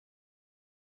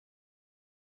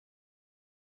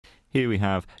Here we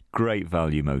have great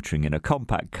value motoring in a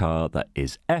compact car that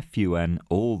is FUN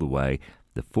all the way.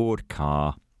 The Ford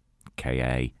Ka,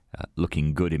 KA,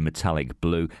 looking good in metallic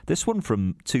blue. This one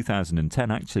from 2010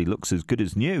 actually looks as good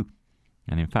as new.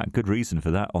 And in fact, good reason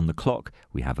for that. On the clock,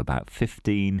 we have about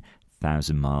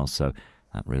 15,000 miles, so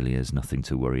that really is nothing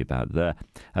to worry about there.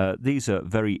 These are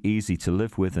very easy to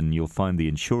live with, and you'll find the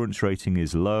insurance rating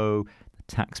is low.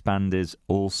 Tax band is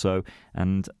also,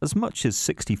 and as much as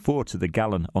 64 to the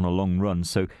gallon on a long run,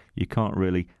 so you can't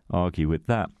really argue with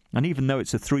that. And even though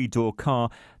it's a 3-door car,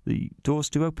 the doors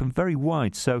do open very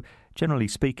wide, so generally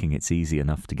speaking it's easy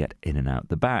enough to get in and out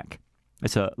the back.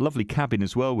 It's a lovely cabin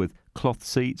as well with cloth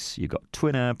seats. You've got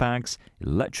twin airbags,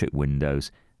 electric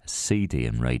windows, a CD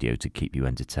and radio to keep you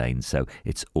entertained, so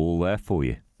it's all there for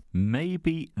you.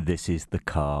 Maybe this is the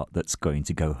car that's going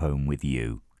to go home with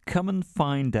you. Come and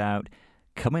find out.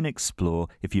 Come and explore.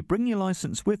 If you bring your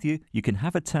licence with you, you can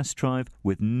have a test drive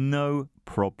with no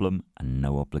problem and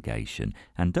no obligation.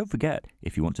 And don't forget,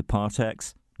 if you want to Part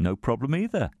X, no problem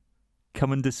either.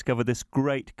 Come and discover this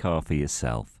great car for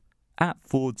yourself at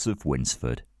Fords of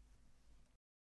Winsford.